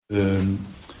On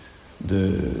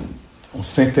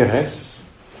s'intéresse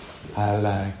à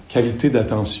la qualité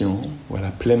d'attention ou à la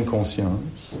pleine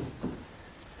conscience.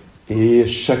 Et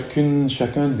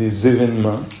chacun des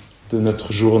événements de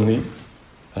notre journée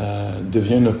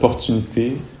devient une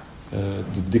opportunité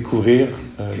de découvrir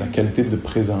la qualité de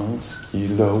présence qui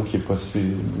est là ou qui est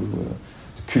possible, ou de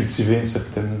cultiver une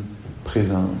certaine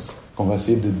présence qu'on va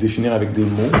essayer de définir avec des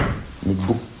mots, mais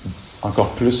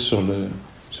encore plus sur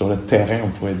le terrain, on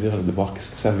pourrait dire, de voir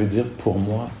qu'est-ce que ça veut dire pour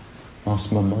moi en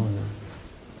ce moment,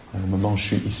 au moment où je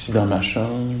suis ici dans ma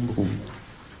chambre, ou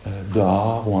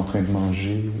dehors, ou en train de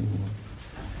manger.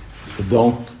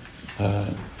 Donc,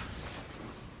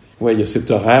 il y a cet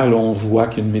horaire, là, on voit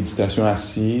qu'il y a une méditation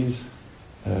assise.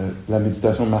 La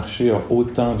méditation marchée a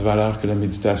autant de valeur que la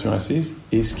méditation assise,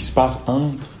 et ce qui se passe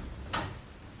entre,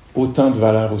 autant de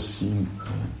valeur aussi.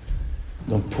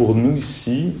 Donc, pour nous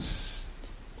ici,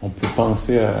 on peut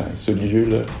penser à ce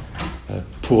lieu-là,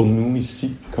 pour nous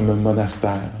ici, comme un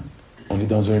monastère. On est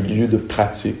dans un lieu de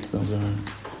pratique,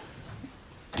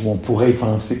 où on pourrait y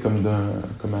penser comme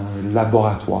un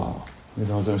laboratoire. On est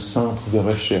dans un centre de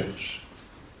recherche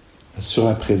sur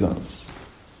la présence.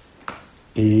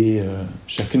 Et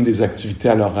chacune des activités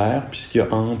à l'horaire, puisqu'il y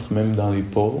a entre, même dans les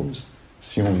pauses,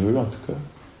 si on veut en tout cas,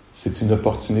 c'est une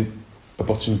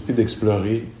opportunité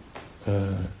d'explorer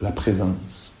la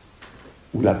présence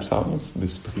ou l'absence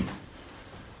d'esprit.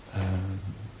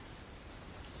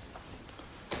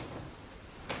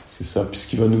 C'est ça. Puis ce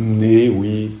qui va nous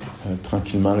mener,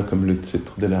 tranquillement, là, comme le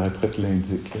titre de la retraite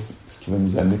l'indique, ce qui va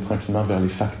nous amener tranquillement vers les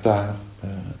facteurs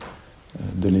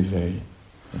de l'éveil.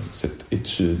 Cette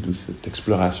étude ou cette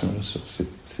exploration là, sur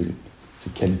ces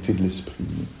qualités de l'esprit.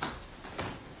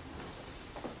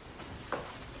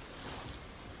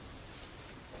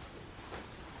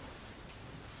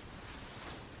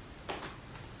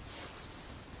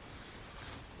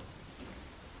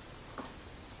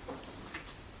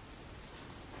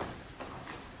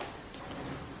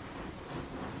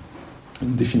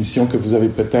 Une définition que vous avez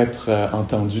peut-être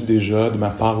entendue déjà de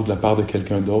ma part ou de la part de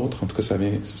quelqu'un d'autre. En tout cas, ça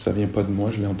vient pas de moi,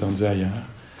 je l'ai entendu ailleurs.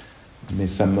 Mais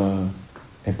ça m'a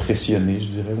impressionné, je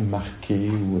dirais, ou marqué,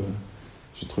 ou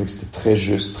j'ai trouvé que c'était très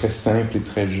juste, très simple et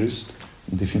très juste.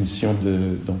 Une définition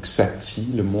de, donc, sati,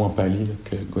 le mot en pali là,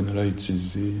 que Gwenola a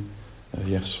utilisé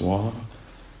hier soir,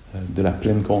 de la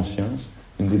pleine conscience.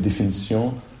 Une des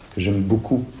définitions que j'aime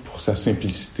beaucoup pour sa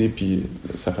simplicité puis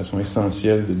sa façon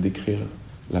essentielle de décrire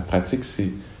la pratique, c'est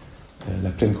la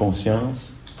pleine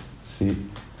conscience, c'est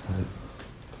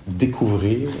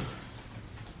découvrir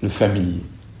le familier.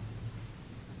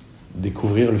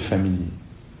 Découvrir le familier.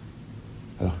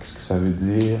 Alors, qu'est-ce que ça veut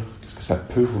dire? Qu'est-ce que ça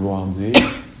peut vouloir dire?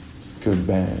 Parce que,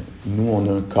 nous,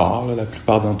 on a un corps, là, la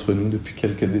plupart d'entre nous, depuis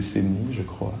quelques décennies, je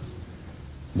crois.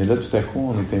 Mais là, tout à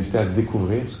coup, on est invité à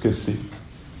découvrir ce que c'est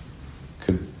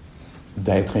que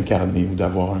d'être incarné ou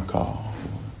d'avoir un corps.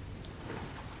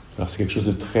 Alors, c'est quelque chose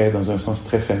de dans un sens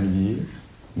très familier,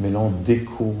 mais là, on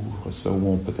découvre ça,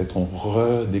 ou peut-être on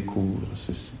redécouvre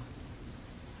ceci.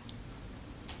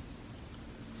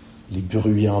 Les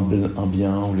bruits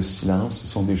ambiants ou le silence, ce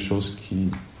sont des choses qui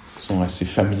sont assez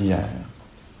familières.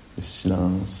 Le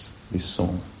silence, les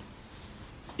sons.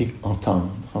 Et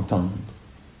entendre.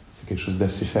 C'est quelque chose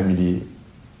d'assez familier.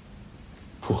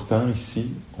 Pourtant,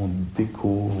 ici, on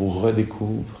découvre ou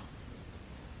redécouvre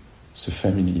ce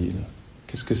familier-là.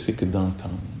 Qu'est-ce que c'est que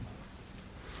d'entendre?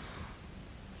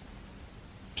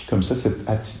 Puis comme ça, cette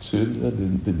attitude là,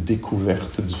 de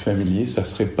découverte du familier, ça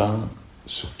se répand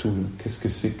surtout. Là, qu'est-ce que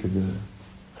c'est que de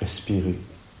respirer?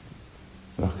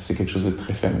 Alors que c'est quelque chose de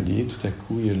très familier, tout à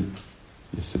coup, il y a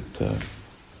cette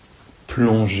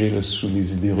plongée là, sous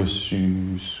les idées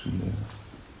reçues, sous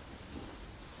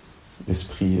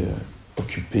l'esprit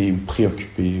occupé ou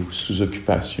préoccupé ou sous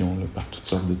occupation là, par toutes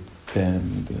sortes de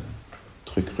thèmes, de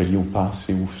trucs reliés au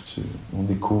passé ou au futur. On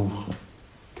découvre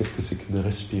qu'est-ce que c'est que de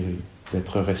respirer,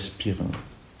 d'être respirant.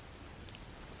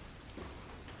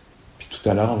 Puis tout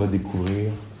à l'heure, on va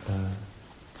découvrir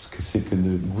ce que c'est que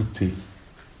de goûter,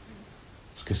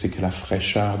 ce que c'est que la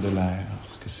fraîcheur de l'air,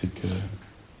 ce que c'est que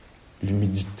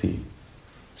l'humidité,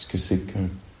 ce que c'est qu'un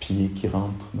pied qui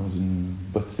rentre dans une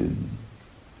bottine,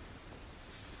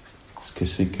 ce que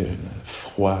c'est que le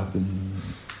froid d'une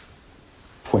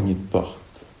poignée de porte.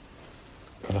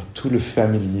 Alors tout le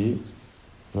familier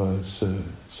va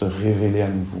se révéler à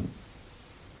nouveau.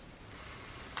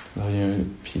 Alors,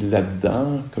 puis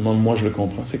là-dedans, comment moi je le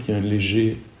comprends, c'est qu'il y a un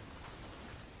léger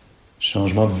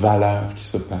changement de valeur qui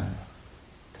s'opère.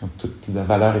 Quand toute la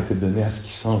valeur était donnée à ce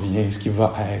qui s'en vient, ce qui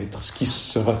va être, ce qui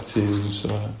sera-t-il,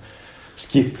 ce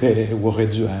qui était ou aurait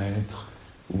dû être,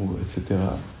 ou etc.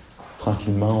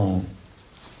 Tranquillement,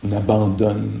 on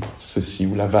abandonne ceci,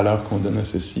 ou la valeur qu'on donne à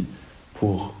ceci,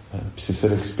 pour, puis c'est ça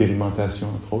l'expérimentation,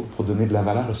 entre autres, pour donner de la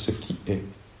valeur à ce qui est.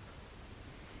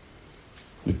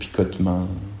 Le picotement,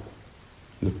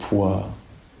 le poids,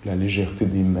 la légèreté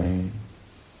des mains,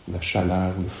 la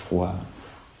chaleur, le froid,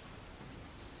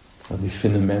 des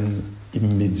phénomènes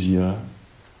immédiats,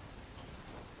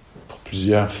 pour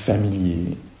plusieurs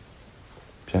familiers.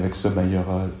 Puis avec ça, il y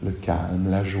aura le calme,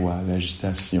 la joie,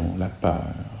 l'agitation, la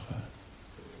peur,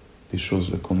 des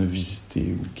choses là, qu'on a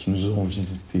visitées ou qui nous ont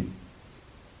visitées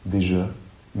déjà.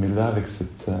 Mais là, avec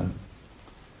cette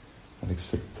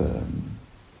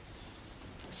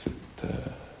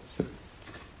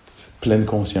pleine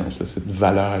conscience, là, cette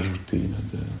valeur ajoutée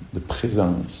là, de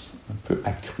présence un peu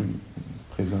accrue, une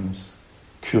présence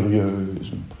curieuse,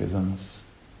 une présence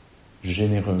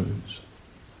généreuse.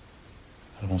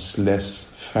 Alors on se laisse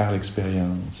faire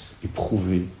l'expérience,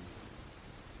 éprouver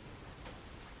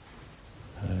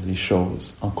les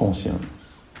choses en conscience.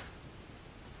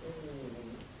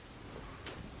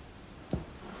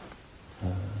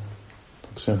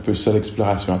 Donc c'est un peu ça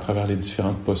l'exploration à travers les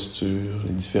différentes postures,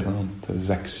 les différentes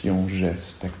actions,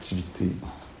 gestes, activités.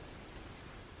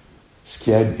 Ce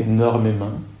qui aide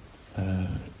énormément,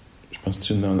 je pense que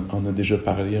tu en as déjà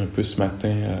parlé un peu ce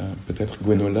matin, peut-être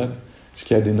Gwenola, ce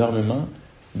qui aide énormément,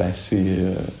 c'est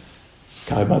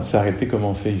carrément de s'arrêter comme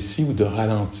on fait ici ou de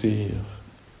ralentir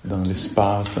dans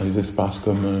l'espace, dans les espaces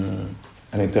communs,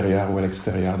 à l'intérieur ou à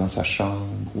l'extérieur, dans sa chambre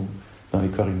ou dans les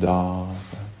corridors,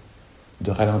 de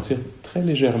ralentir très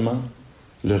légèrement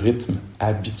le rythme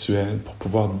habituel pour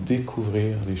pouvoir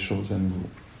découvrir les choses à nouveau.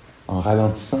 En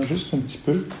ralentissant juste un petit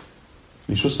peu,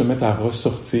 les choses se mettent à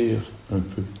ressortir un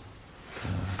peu.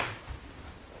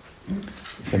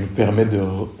 Ça nous permet de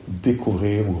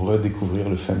découvrir ou redécouvrir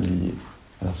le familier.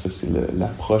 Alors ça, c'est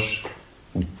l'approche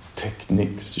ou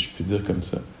technique, si je puis dire comme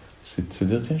ça. C'est de se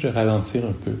dire, tiens, je vais ralentir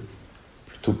un peu,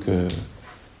 plutôt que,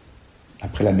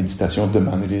 après la méditation,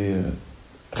 demander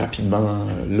rapidement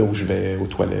là où je vais, aux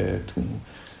toilettes ou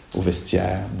au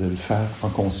vestiaire, de le faire en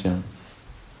conscience,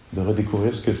 de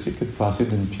redécouvrir ce que c'est que de passer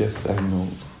d'une pièce à une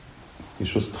autre. Des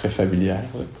choses très familières,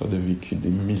 là, qu'on a vécu des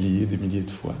milliers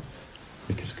de fois.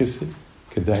 Mais qu'est-ce que c'est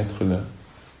que d'être là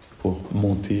pour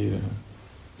monter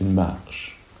une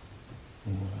marche,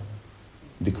 ou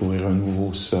découvrir un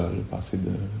nouveau sol, passer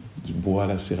du bois à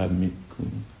la céramique, ou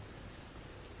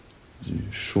du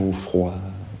chaud au froid,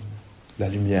 la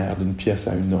lumière d'une pièce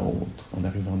à une autre en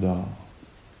arrivant dehors.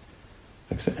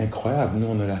 C'est incroyable. Nous,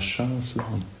 on a la chance, là,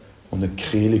 on a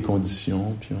créé les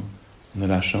conditions, puis on a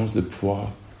la chance de pouvoir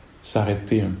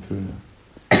s'arrêter un peu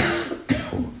là,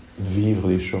 pour vivre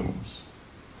les choses.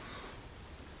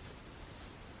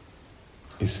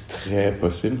 Et c'est très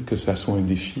possible que ça soit un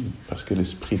défi, parce que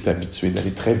l'esprit est habitué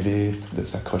d'aller très vite, de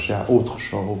s'accrocher à autre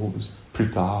chose, plus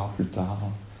tard.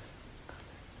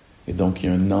 Et donc, il y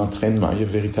a un entraînement, il y a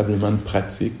véritablement une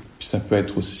pratique, puis ça peut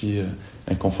être aussi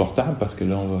inconfortable, parce que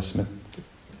là, on va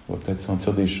peut-être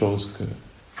sentir des choses que,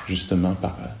 justement,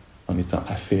 en étant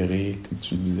affairé, comme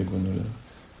tu le disais, Gwenola,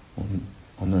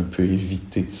 on a un peu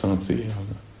évité de sentir.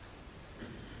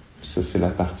 Ça, c'est la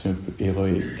partie un peu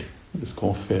héroïque de ce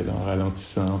qu'on fait là, en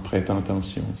ralentissant, en prêtant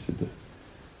attention, c'est de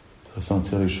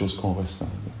ressentir les choses qu'on ressent.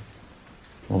 Là.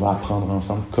 On va apprendre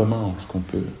ensemble comment est-ce qu'on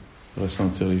peut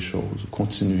ressentir les choses,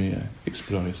 continuer à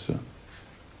explorer ça.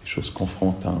 Les choses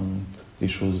confrontantes, les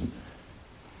choses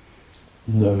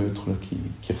neutres là,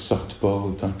 qui ressortent pas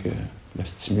autant que la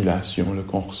stimulation là,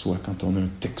 qu'on reçoit quand on a un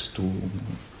texto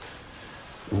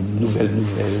ou une nouvelle,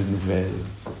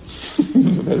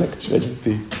 une nouvelle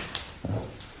actualité.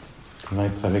 Comment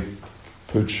être avec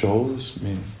peu de choses,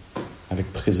 mais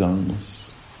avec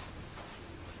présence.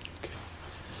 Okay.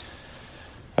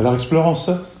 Alors, explorons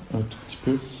ça un tout petit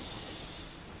peu.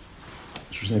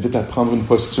 Je vous invite à prendre une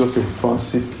posture que vous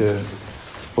pensez qui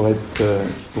pourrait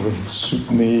vous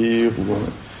soutenir ou que vous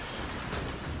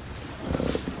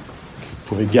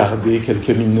pourrez garder quelques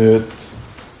minutes,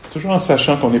 toujours en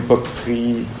sachant qu'on n'est pas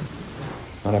pris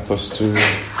dans la posture.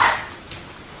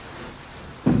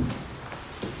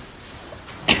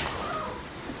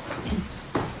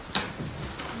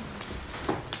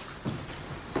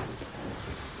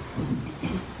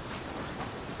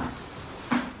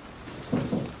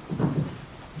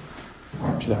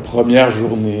 La première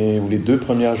journée ou les 2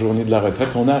 premières journées de la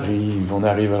retraite, on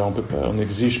arrive, alors on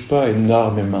n'exige pas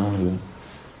énormément. Là.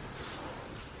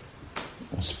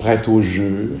 On se prête au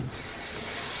jeu,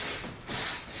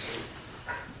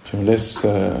 puis on laisse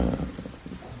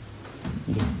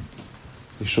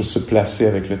les choses se placer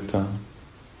avec le temps.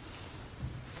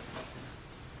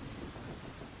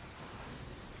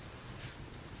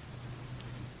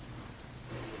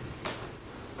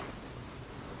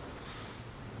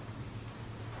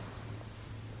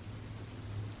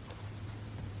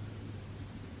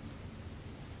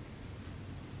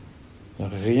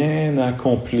 rien à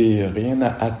accomplir, rien à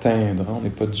atteindre. On n'est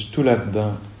pas du tout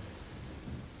là-dedans.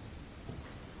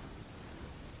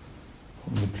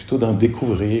 On est plutôt dans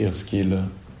découvrir ce qui est là.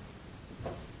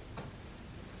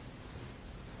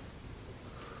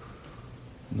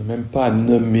 On n'a même pas à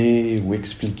nommer ou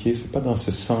expliquer, c'est pas dans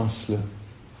ce sens-là.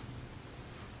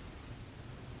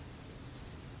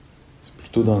 C'est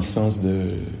plutôt dans le sens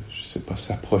de, je sais pas,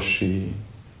 s'approcher,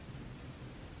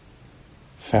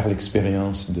 faire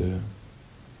l'expérience de...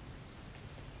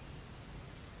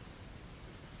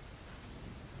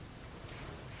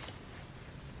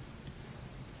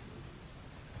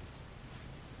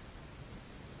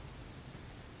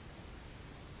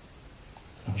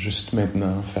 Alors juste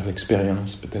maintenant, faire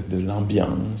l'expérience peut-être de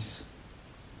l'ambiance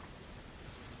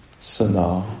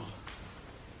sonore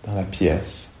dans la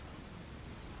pièce.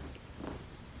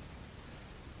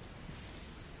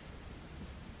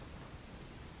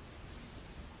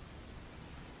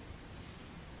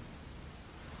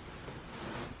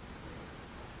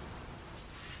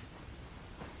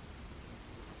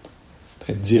 C'est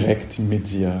très direct,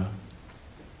 immédiat.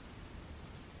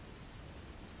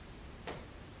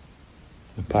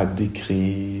 Ne pas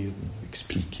décrire,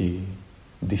 expliquer,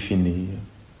 définir.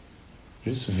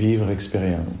 Juste vivre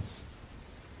l'expérience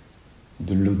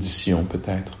de l'audition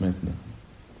peut-être maintenant.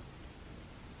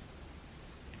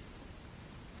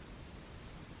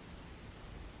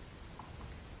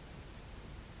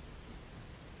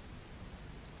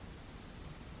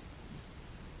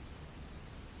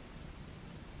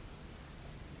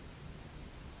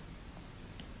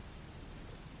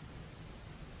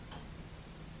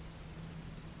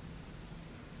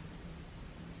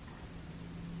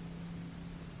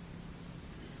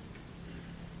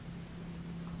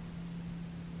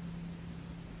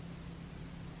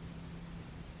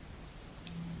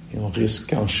 Et on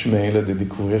risque en chemin là, de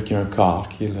découvrir qu'il y a un corps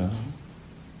qui est là,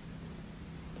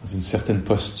 dans une certaine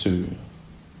posture.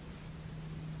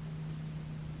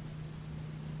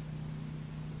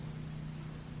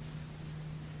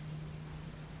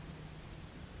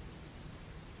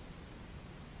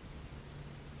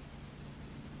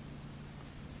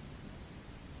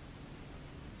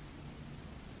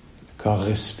 Le corps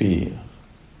respire.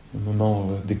 Au moment où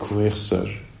on va découvrir ça,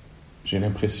 j'ai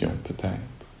l'impression, peut-être.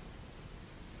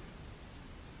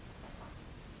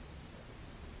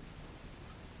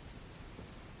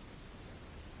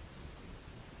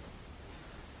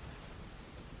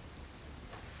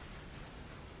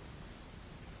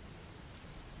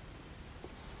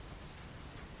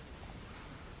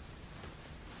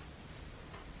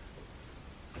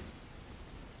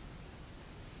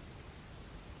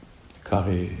 Le corps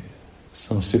est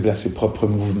sensible à ses propres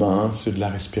mouvements, ceux de la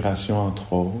respiration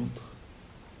entre autres.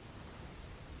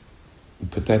 Ou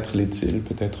peut-être l'est-il,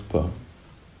 peut-être pas.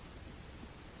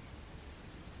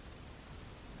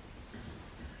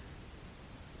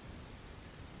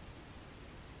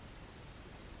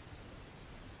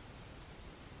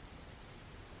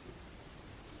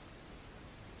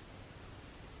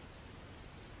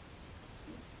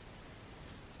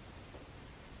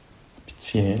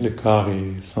 Tiens, le corps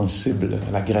est sensible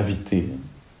à la gravité.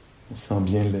 On sent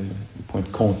bien le point de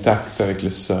contact avec le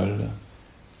sol,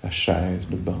 la chaise,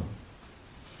 le banc.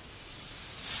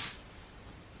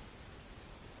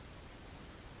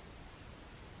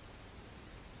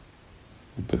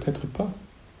 Ou peut-être pas.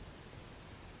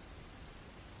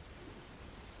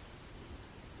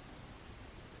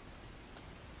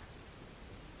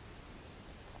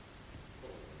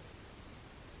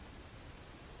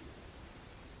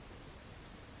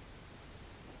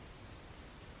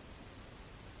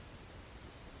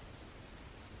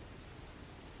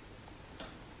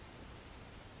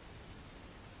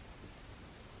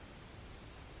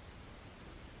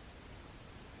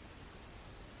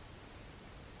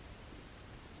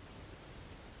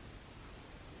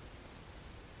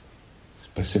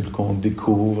 C'est possible qu'on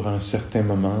découvre à un certain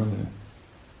moment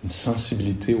une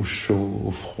sensibilité au chaud,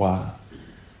 au froid,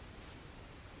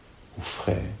 au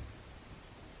frais.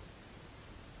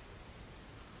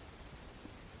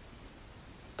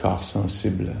 Corps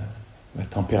sensible à la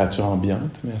température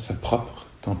ambiante, mais à sa propre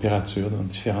température dans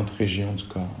différentes régions du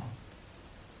corps.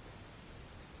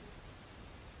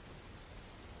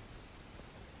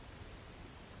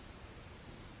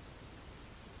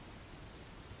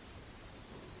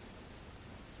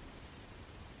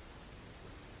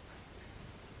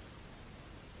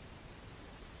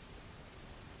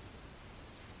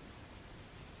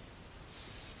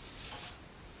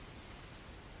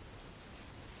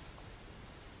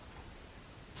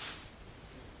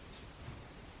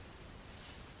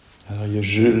 Alors il y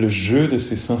a le jeu de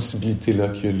ces sensibilités-là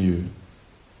qui a lieu.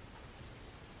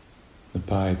 Ne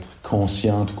pas être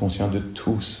consciente ou conscient de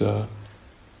tout ça,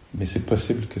 mais c'est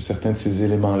possible que certains de ces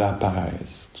éléments-là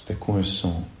apparaissent. Tout à coup, un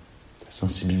son, la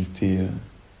sensibilité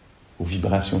aux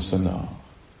vibrations sonores.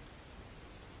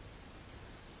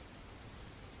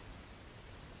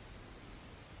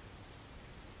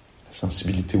 La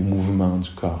sensibilité au mouvement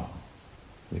du corps,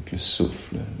 avec le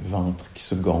souffle, le ventre qui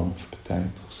se gonfle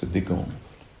peut-être, se dégonfle.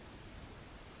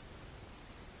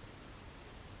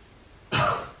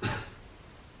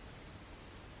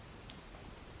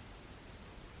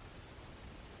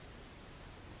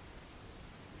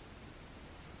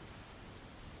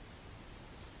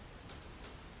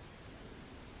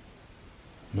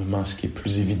 Le moment, ce qui est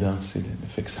plus évident, c'est le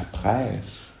fait que ça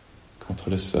presse contre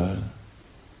le sol.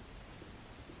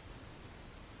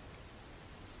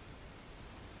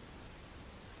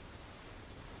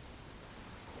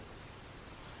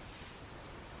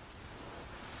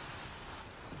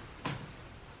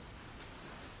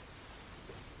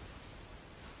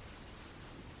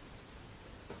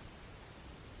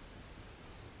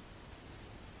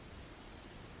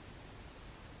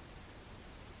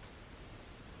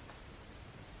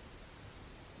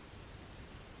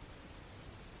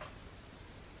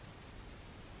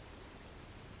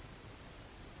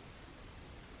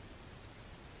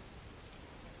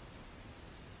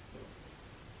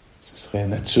 Ce serait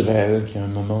naturel qu'à un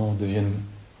moment on devienne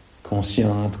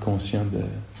conscient de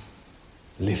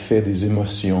l'effet des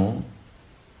émotions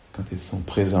quand elles sont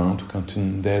présentes ou quand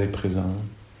une d'elles est présente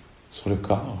sur le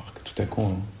corps, que tout à coup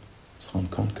on se rende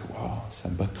compte que wow, ça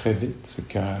bat très vite ce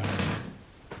cœur.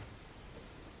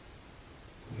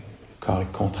 Le corps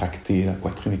est contracté, la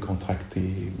poitrine est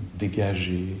contractée,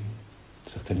 dégagée, une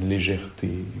certaine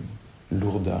légèreté,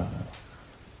 lourdeur.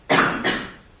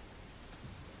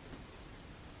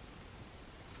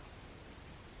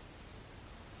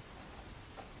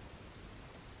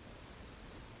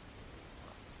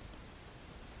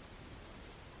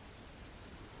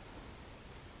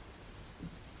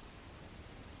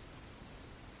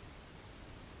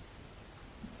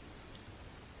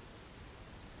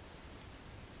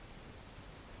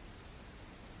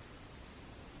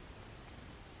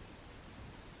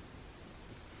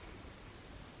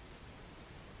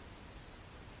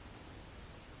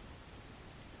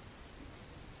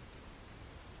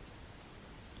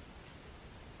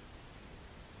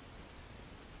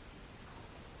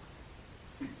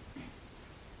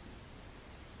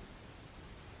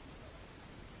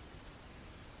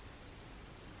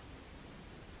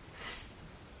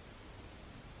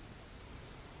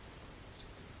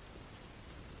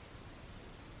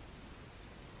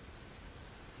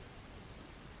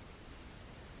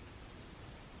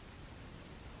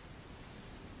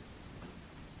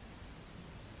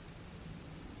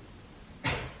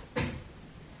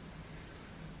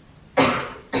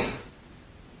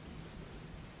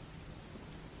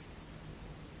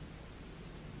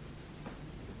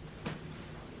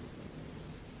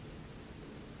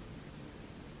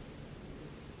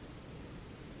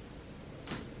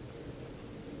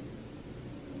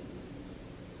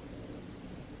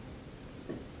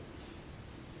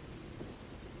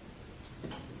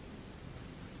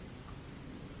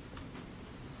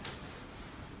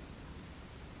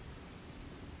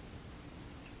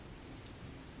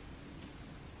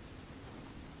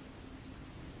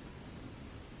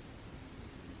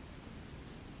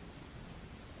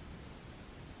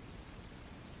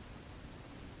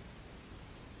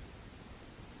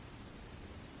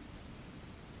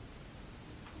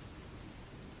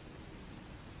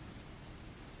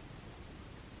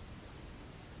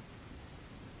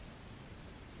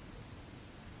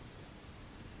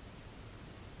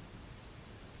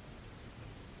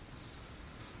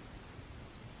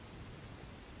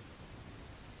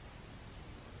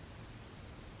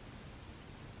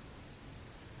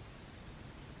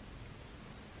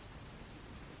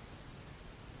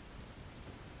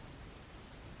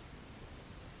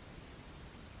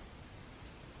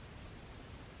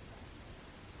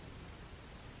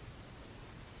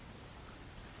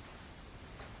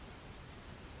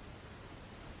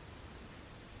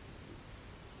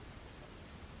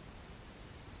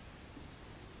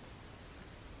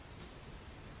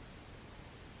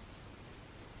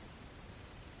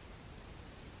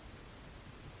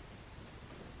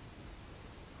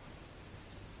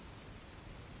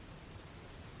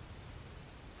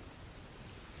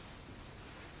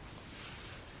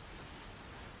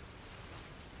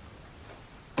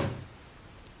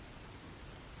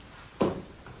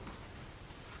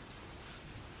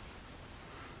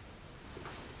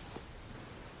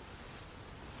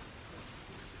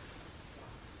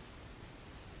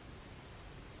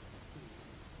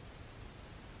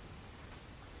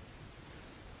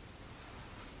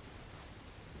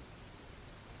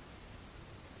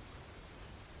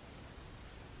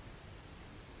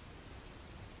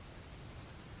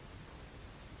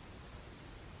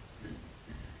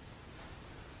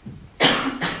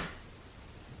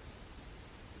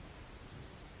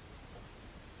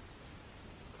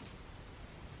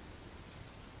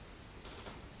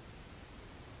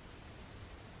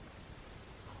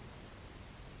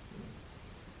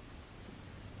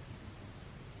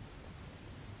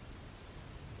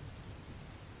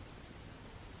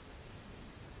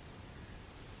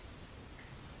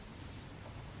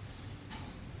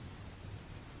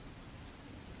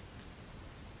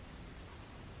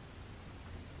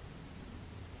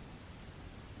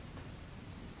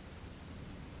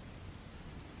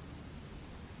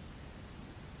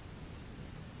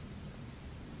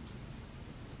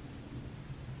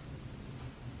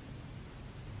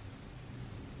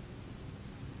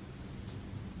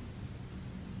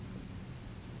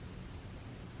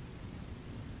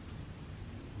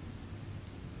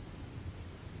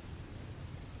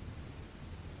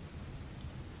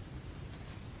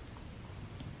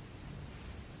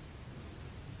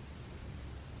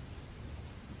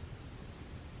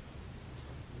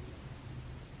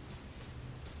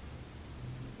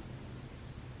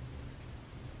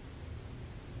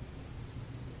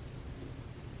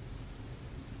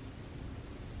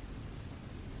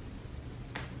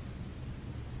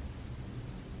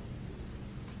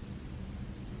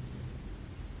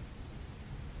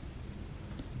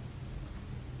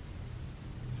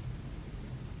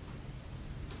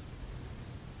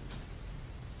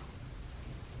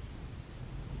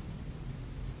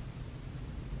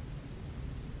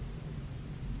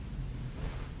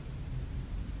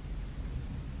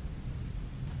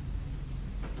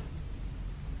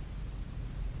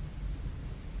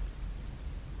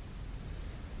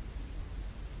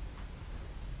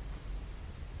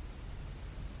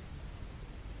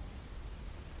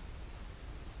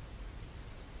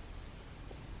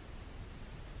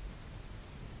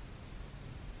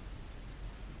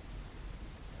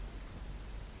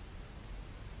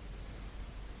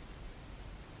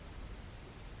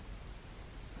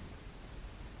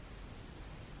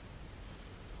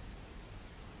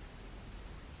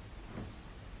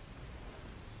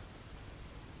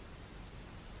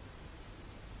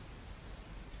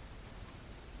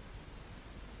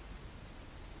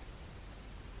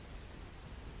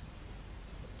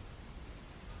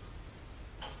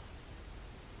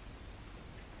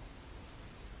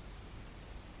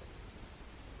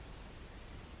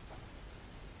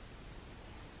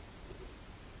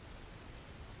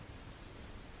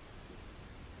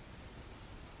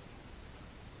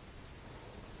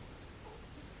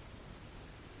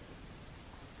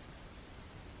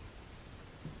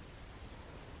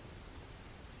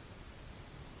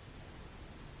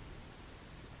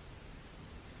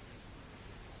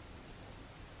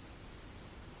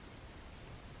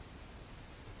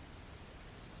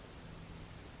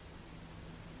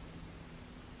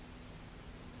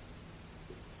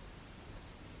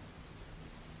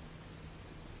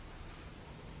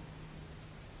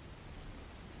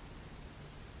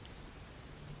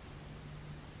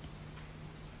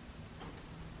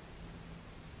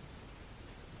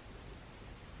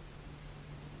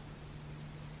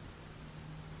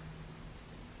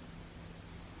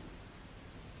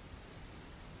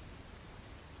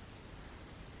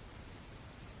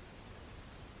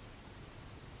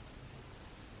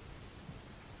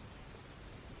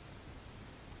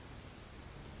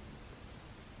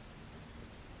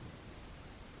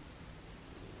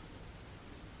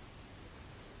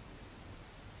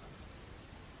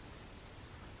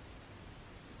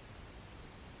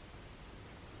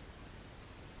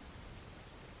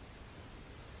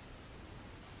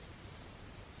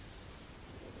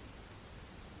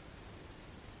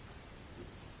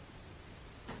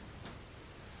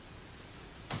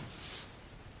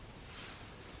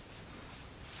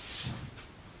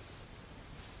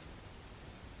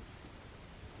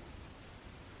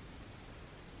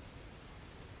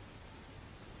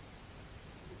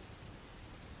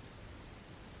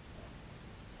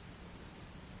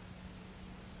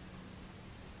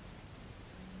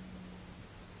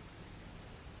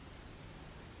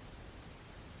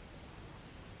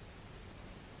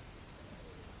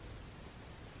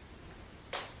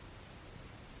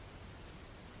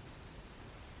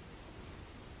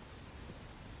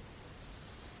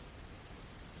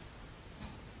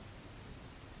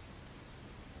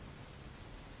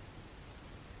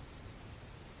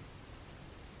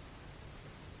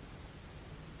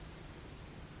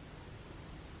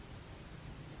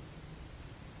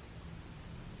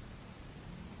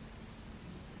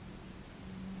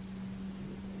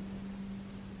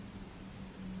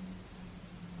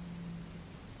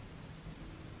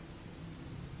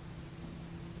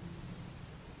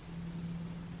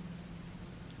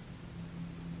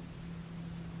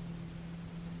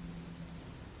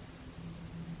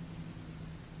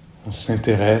 on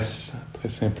s'intéresse très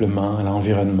simplement à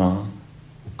l'environnement,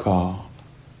 au corps,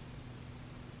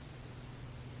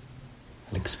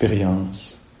 à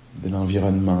l'expérience de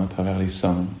l'environnement à travers les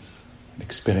sens,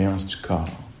 l'expérience du corps.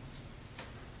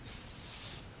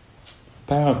 On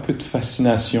perd un peu de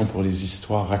fascination pour les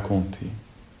histoires racontées.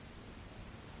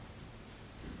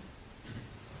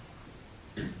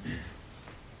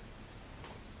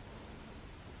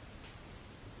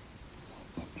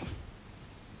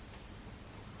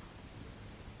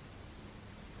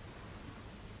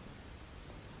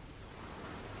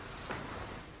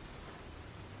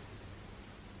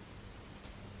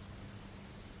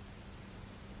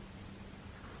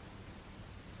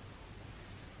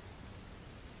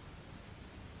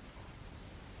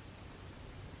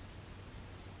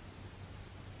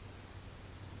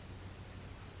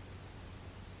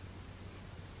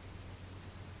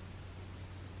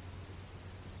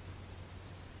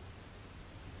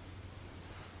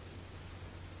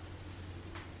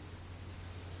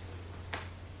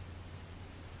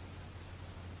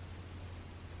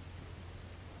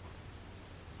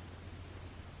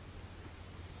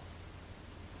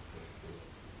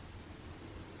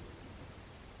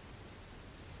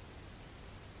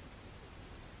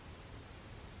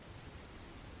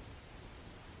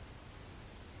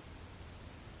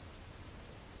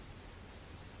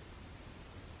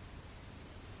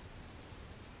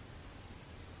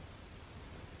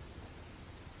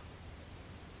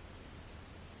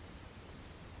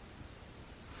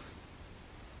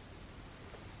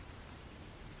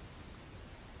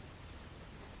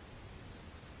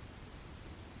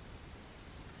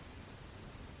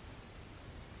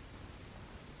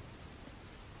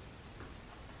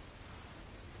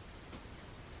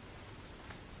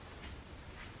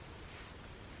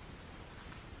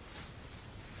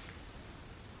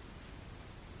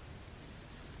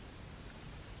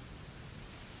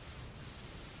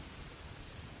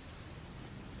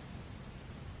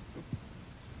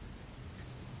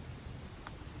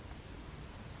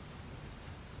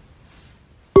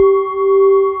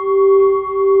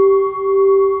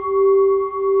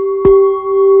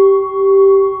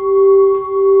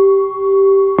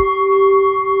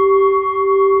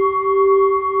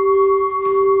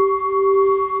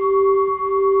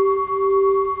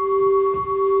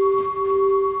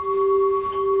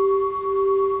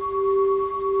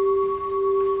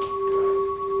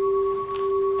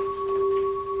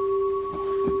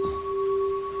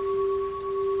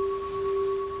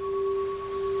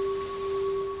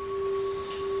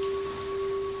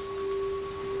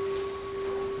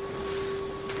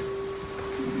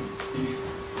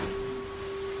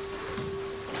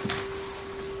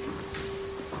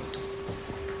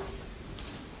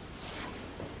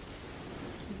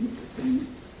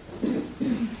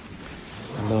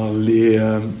 Alors, les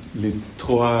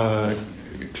trois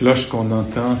cloches qu'on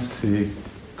entend, c'est,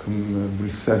 comme vous le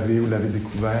savez, vous l'avez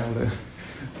découvert, là,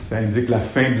 ça indique la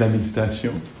fin de la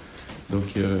méditation. Donc,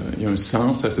 il y a un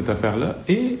sens à cette affaire-là.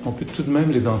 Et on peut tout de même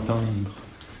les entendre.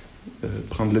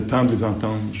 Prendre le temps de les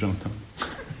entendre, j'entends.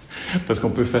 Parce qu'on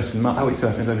peut facilement... Ah oui, c'est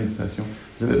la fin de la méditation.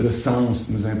 Le sens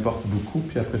nous importe beaucoup.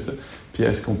 Puis après ça, puis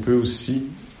est-ce qu'on peut aussi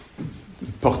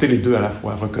porter les deux à la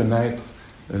fois, reconnaître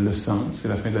le sens, c'est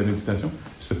la fin de la méditation,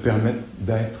 puis se permettre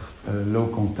d'être là au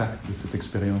contact de cette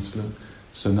expérience-là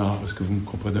sonore. Est-ce que vous me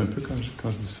comprenez un peu quand je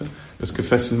dis ça? Parce que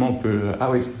facilement on peut... ah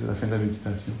oui, c'est la fin de la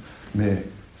méditation. Mais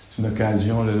c'est une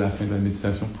occasion, là, la fin de la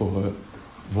méditation, pour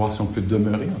voir si on peut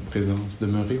demeurer en présence,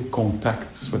 demeurer au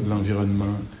contact, soit de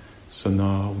l'environnement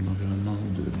sonore ou de l'environnement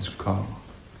du corps.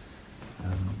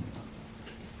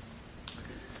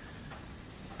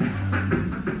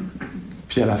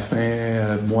 Puis à la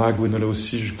fin, moi, Gwenola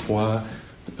aussi, je crois,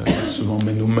 souvent on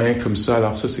met nos mains comme ça.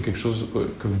 Alors ça, c'est quelque chose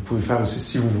que vous pouvez faire aussi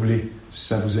si vous voulez, si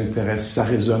ça vous intéresse, si ça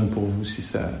résonne pour vous, si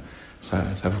ça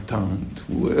vous tente,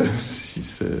 ou si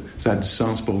ça a du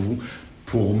sens pour vous.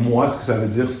 Pour moi, ce que ça veut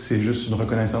dire, c'est juste une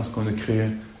reconnaissance qu'on a créé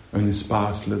un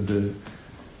espace là,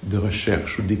 de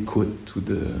recherche ou d'écoute, ou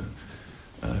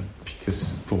puis que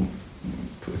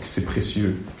c'est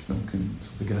précieux. Puis donc, une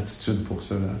sorte de gratitude pour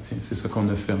cela. Tiens, c'est ça qu'on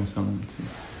a fait ensemble. Tiens.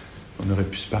 On aurait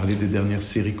pu se parler des dernières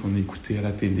séries qu'on a écoutées à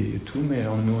la télé et tout, mais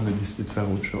nous, on a décidé de faire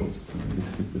autre chose. Tiens. On a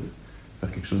décidé de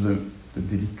faire quelque chose de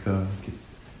délicat, qui n'est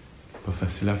pas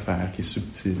facile à faire, qui est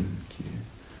subtil,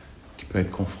 qui peut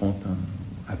être confrontant,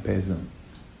 apaisant.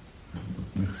 Donc,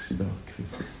 merci d'avoir créé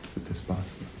cet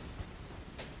espace-là.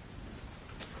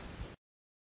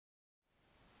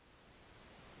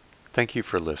 Thank you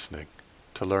for listening.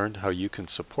 To learn how you can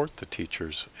support the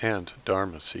teachers and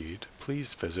Dharma Seed,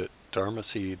 please visit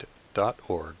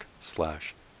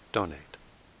dharmaseed.org/donate.